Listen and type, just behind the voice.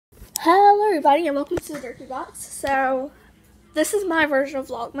Hello everybody and welcome to the Dirty Box. So this is my version of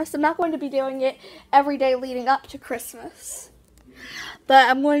Vlogmas. I'm not going to be doing it every day leading up to Christmas, but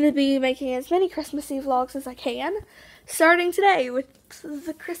I'm going to be making as many Christmassy vlogs as I can, starting today with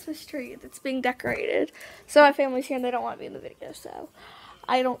the Christmas tree that's being decorated. So my family's here and they don't want me in the video, so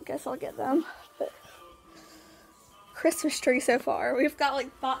I don't guess I'll get them. But Christmas tree so far. We've got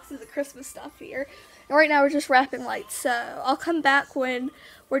like boxes of Christmas stuff here. And right now we're just wrapping lights, so I'll come back when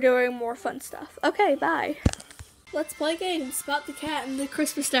we're doing more fun stuff. Okay, bye. Let's play games. Spot the cat and the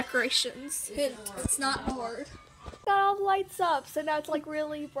Christmas decorations. Hint, it's not hard. Got all the lights up, so now it's like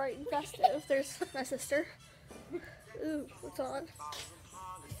really bright and festive. There's my sister. Ooh, what's on?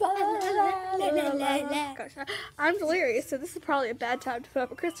 Gosh, I'm delirious, so this is probably a bad time to put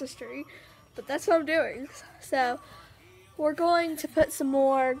up a Christmas tree, but that's what I'm doing. So we're going to put some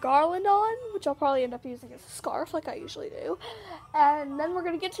more garland on, which I'll probably end up using as a scarf like I usually do. And then we're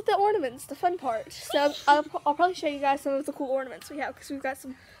going to get to the ornaments, the fun part. So I'll probably show you guys some of the cool ornaments we have, because we've got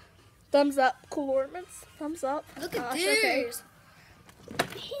some thumbs up cool ornaments. Thumbs up. Look at these. Okay.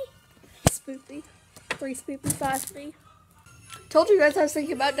 Spoopy. 3 spoopy, 5 spoopy. Told you guys I was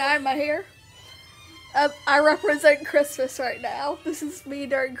thinking about dyeing my hair. I represent Christmas right now. This is me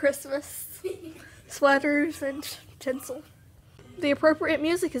during Christmas. Sweaters and tinsel. The appropriate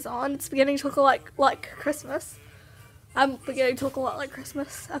music is on. It's beginning to look like Christmas. I'm beginning to look a lot like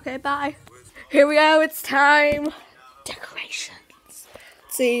Christmas. Okay, bye. Here we go. It's time. Decorations. Let's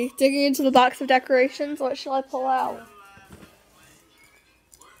see, digging into the box of decorations. What shall I pull out?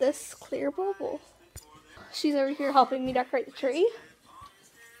 This clear bubble. She's over here helping me decorate the tree.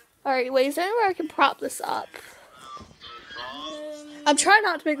 Alright, wait, is there anywhere I can prop this up? I'm trying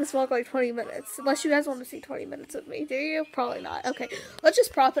not to make this vlog like 20 minutes, unless you guys want to see 20 minutes of me. Do you? Probably not. Okay, let's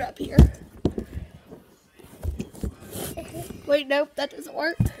just prop it up here. Wait, nope, that doesn't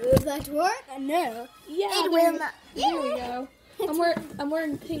work. Will that work? No. Yeah, It will not. Here we go. I'm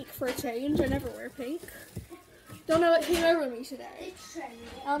wearing pink for a change. I never wear pink. Don't know what came over me today. It's trendy.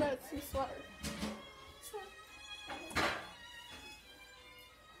 Oh no, it's the sweater.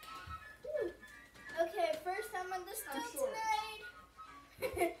 Okay, first I'm on the stove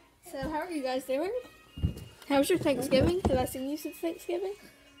tonight. So how are you guys doing? How was your Thanksgiving? Did I see you since Thanksgiving?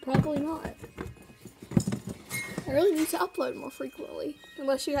 Probably not. I really need to upload more frequently,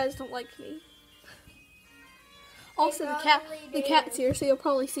 unless you guys don't like me. Also, the cat's here, so you'll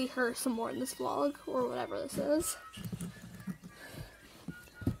probably see her some more in this vlog, or whatever this is.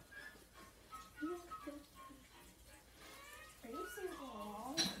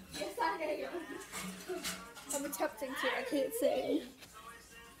 Yes, I am. I'm attempting to. I can't sing.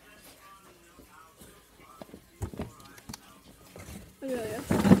 Amelia.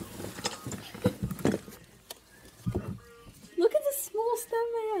 Look at the small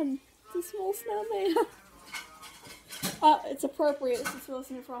snowman. It's a small snowman. It's appropriate since we're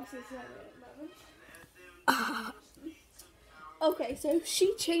listening to Frosty the Snowman at the moment. Okay, so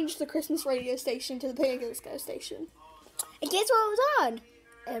she changed the Christmas radio station to the Pango station. And guess what was on?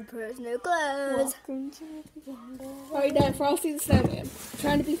 Emperor's New Clothes. Welcome to the Alright, now Frosty the Snowman.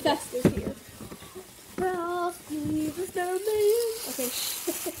 Trying to be festive here. Frosty the Snowman. Okay.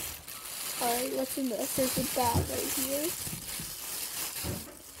 Alright, what's in this? There's a bag right here.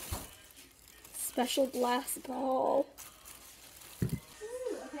 Special glass ball.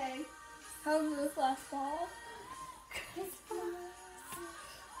 Ooh, okay. How's this glass ball?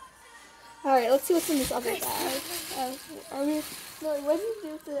 Alright, let's see what's in this other bag. What did you do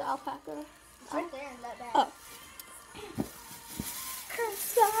with the alpaca? It's right there in that bag. Oh.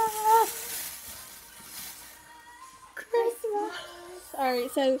 Christmas!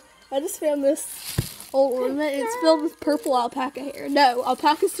 Alright, so I just found this old ornament. It's filled with purple alpaca hair. No,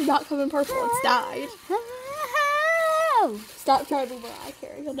 alpacas do not come in purple. It's dyed. Stop trying to be Mariah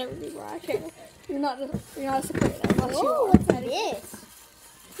Carey. You'll never be Mariah Carey. You're not a soprano unless you are. What's this?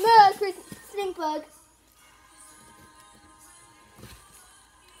 No, stink bug.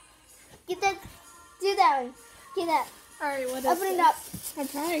 Get that. Do that one. Get that. Alright, what is Open this? it up. I'm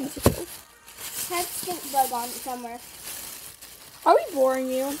trying to. Have stink bug on it somewhere. Are we boring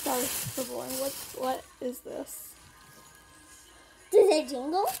you? I'm sorry for boring. What is this? Does it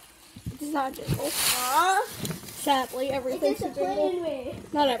jingle? It does not jingle. Aww. Sadly, everything It's should disappointing jingle. me.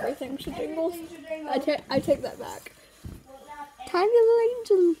 Not everything should jingle. Everything should jingle. I take that back. Well, not Tiny little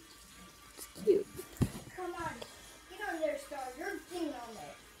angel. It's cute. Come on. Get on there, Star. You're getting on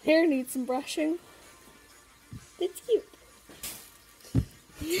there. Hair needs some brushing. It's cute.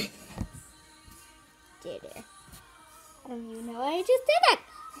 Did it? I don't even know why I just did it.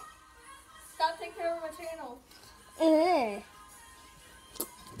 Stop taking over my channel. Ugh.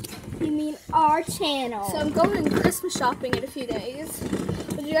 You mean our channel? So I'm going Christmas shopping in a few days.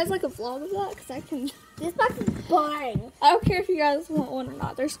 Would you guys like a vlog of that? Because I can. This box is boring. I don't care if you guys want one or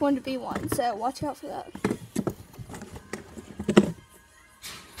not. There's going to be one, so watch out for that.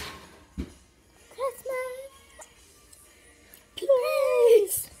 Christmas.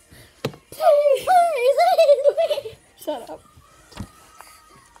 Please. Please. Shut up.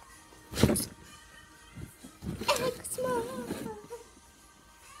 Smol.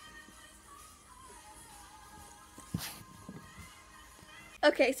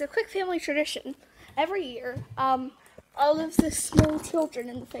 Okay, so quick family tradition. Every year, all of the small children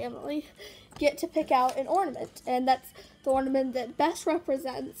in the family get to pick out an ornament, and that's the ornament that best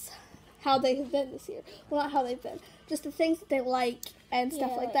represents how they have been this year. Well, not how they've been, just the things that they like and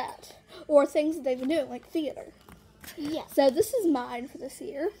stuff like that, or things that they've been doing, like theater. Yeah. So this is mine for this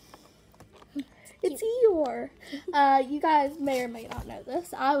year. It's Eeyore. You guys may or may not know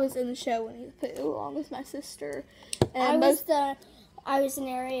this. I was in the show Winnie the Pooh along with my sister. And I was the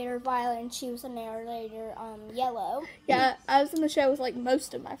narrator, Violet, and she was the narrator, Yellow. Yeah, I was in the show with like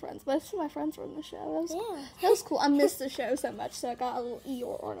most of my friends. Most of my friends were in the show. That was cool. I missed the show so much, so I got a little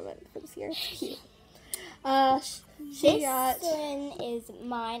Eeyore ornament for this year. It's cute. This one is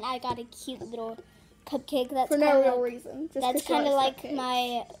mine. I got a cute little cupcake. That's for no real reason. That's kind of like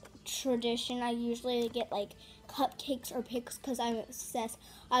my tradition. I usually get like cupcakes or pigs because I'm obsessed.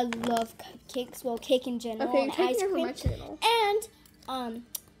 I love cupcakes. Well, cake in general. Okay, and you're ice taking over cream. my channel. And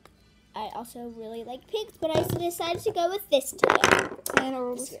I also really like pigs, but I decided to go with this today. And our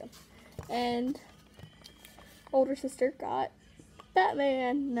older sister. And older sister got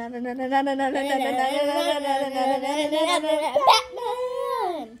Batman. Batman.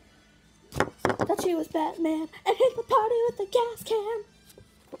 Thought she was Batman and hit the party with the gas can.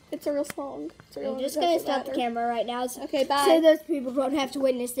 It's a real song. I'm just gonna stop the camera right now. Okay, bye. So those people don't have to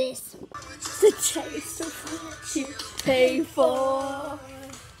witness this. The taste of what you pay for.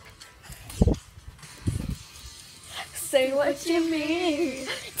 Say what you mean.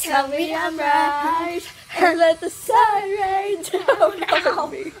 Tell me I'm right. And let the sun rain down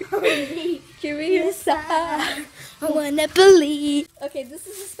on me. Give me a sign. I wanna believe. Okay, this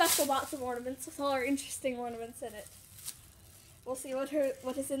is a special box of ornaments with all our interesting ornaments in it. We'll see what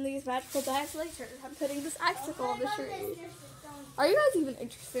is in these magical bags later. I'm putting this icicle on the tree. Are you guys even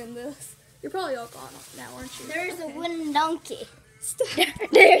interested in this? You're probably all gone now, aren't you? There's a wooden donkey.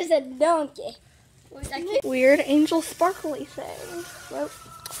 There's a donkey. Weird angel sparkly thing. Well,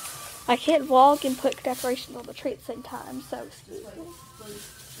 I can't vlog and put decorations on the tree at the same time, so excuse me.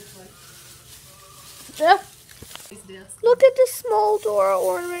 Look at the small Dora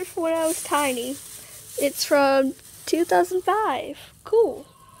ornament from when I was tiny. It's from 2005. Cool.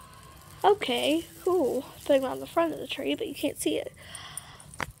 Okay, cool. Putting it on the front of the tree, but you can't see it.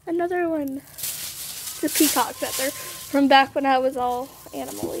 Another one. The peacock feather from back when I was all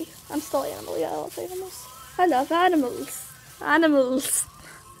animal-y. I'm still animal-y. I love animals. I love animals. Animals.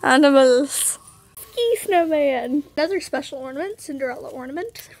 Animals. Ski snowman. Another special ornament, Cinderella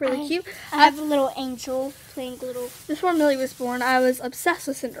ornament. Really cute. I have a little angel playing little. Before Millie was born, I was obsessed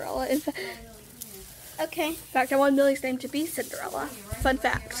with Cinderella. In fact, I wanted Millie's name to be Cinderella. Fun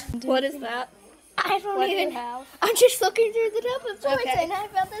fact. What is that? I don't What do even you have? I'm just looking through the top of toys Okay. and I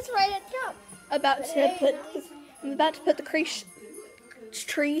found this right at the top. I'm about to put the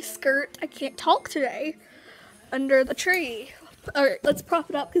tree skirt. I can't talk today. Under the tree. Alright, let's prop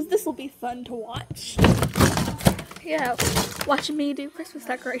it up because this will be fun to watch. Yeah, watching me do Christmas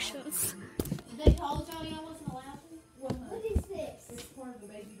decorations. They told Johnny I wasn't allowed to? What is this? It's part of the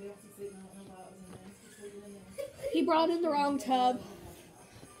baby belt suit, and I don't know why it was in there. Just leave it in there. He brought in the wrong tub.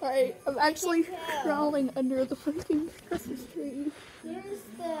 Alright, I'm actually crawling under the freaking Christmas tree. There's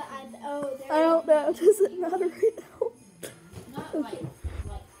the I don't know. Does it matter right now? Not like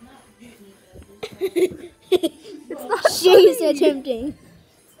not It's not She's funny. attempting.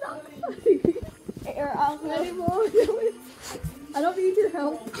 It's not funny. You're awful. Anymore. I don't need your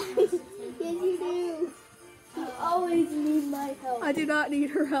help. Yes, you do. You always need my help. I do not need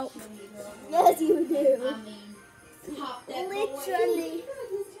her help. Yes, you do. pop that Literally.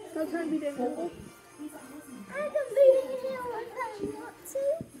 Don't try to be difficult. I can be here if I want to.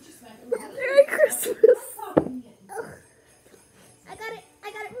 Merry Christmas. I got it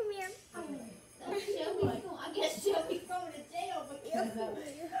from here. I guess Shelby's going to jail because of it.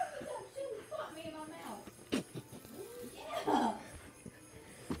 Shelby popped me in my mouth.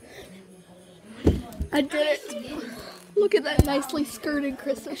 I did it. Look at that nicely skirted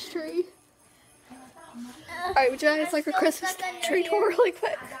Christmas tree. Alright, would you guys like a Christmas tree tour really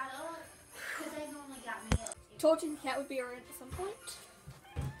quick? Told you the cat would be around at some point.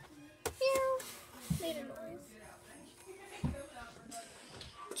 made a noise.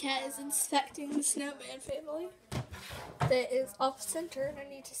 Cat is inspecting the snowman family. That is off center, and I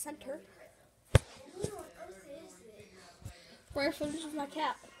need to center. Rare footage of my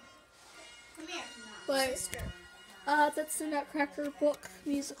cat. Come here. But that's the Nutcracker book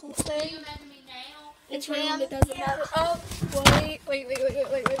musical thing. It's random. It doesn't matter. Oh, wait.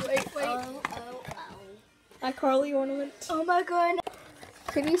 Oh. My Carly ornament. Oh my god.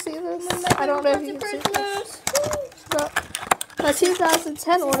 Can you see this? I don't know if you can see this. My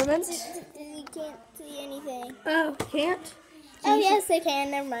 2010 ornament. You can't see anything. Oh, can't? Oh yes, they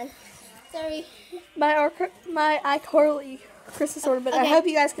can. Never mind. Sorry. My iCarly Christmas ornament. I Okay. hope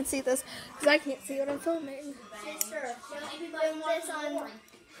you guys can see this because I can't see what I'm filming. Sister,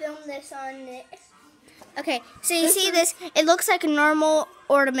 film this on it. Okay, so you see this? It looks like a normal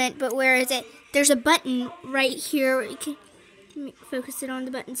ornament, but where is it? There's a button right here. You can let me focus it on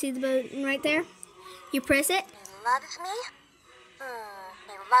the button. See the button right there? You press it. Loves me?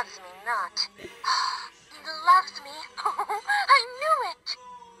 He loves me not. He loves me. I knew it.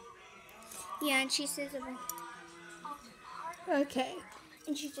 Yeah, and she says it. Okay.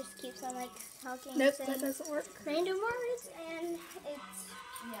 And she just keeps on like talking. Nope, saying that doesn't work. random words, and it's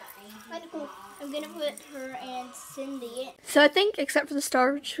kind of cool. I'm gonna put her and Cindy. So I think, except for the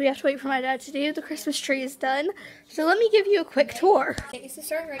star, which we have to wait for my dad to do, the Christmas tree is done. So let me give you a quick tour. Okay, so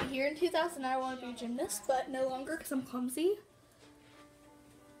starting right here, in 2000 I wanted to be a gymnast, but no longer because I'm clumsy.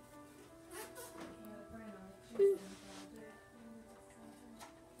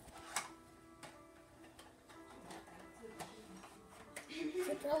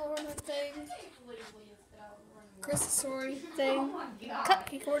 Cinderella ornament thing, Christmas story thing,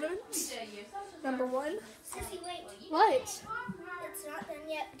 cupcake ornament, number 1. Sissy, wait. What? It's not done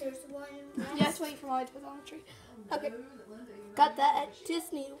yet. There's one. You have to wait for my to put on the tree. Okay. Got that at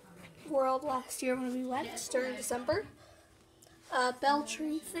Disney World last year when we went during December. Bell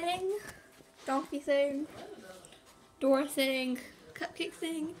tree thing, donkey thing, door thing, cupcake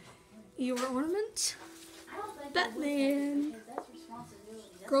thing, Eeyore ornament, Batman,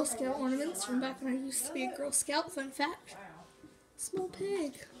 Girl Scout ornaments from back when I used to be a Girl Scout. Fun fact. Small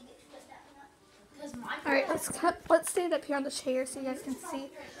pig. Alright, let's stand up here on the chair so you guys can see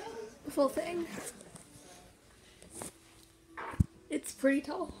the full thing. It's pretty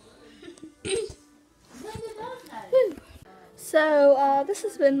tall. Woo. So, this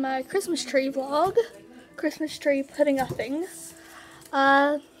has been my Christmas tree vlog. Christmas tree pudding upping.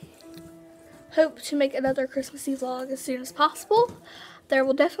 Hope to make another Christmassy vlog as soon as possible. There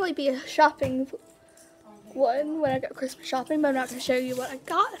will definitely be a shopping one when I go Christmas shopping, but I'm not going to show you what I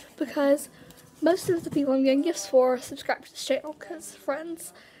got because most of the people I'm getting gifts for subscribe to this channel because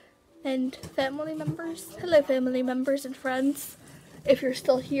friends and family members. Hello family members and friends, if you're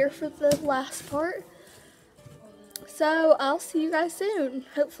still here for the last part. So I'll see you guys soon.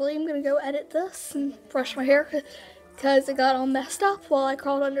 Hopefully I'm going to go edit this and brush my hair because it got all messed up while I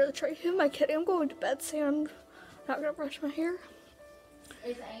crawled under the tree. Who am I kidding? I'm going to bed soon. I'm not going to brush my hair.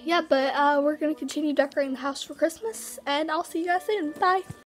 Yeah, but we're going to continue decorating the house for Christmas, and I'll see you guys soon. Bye.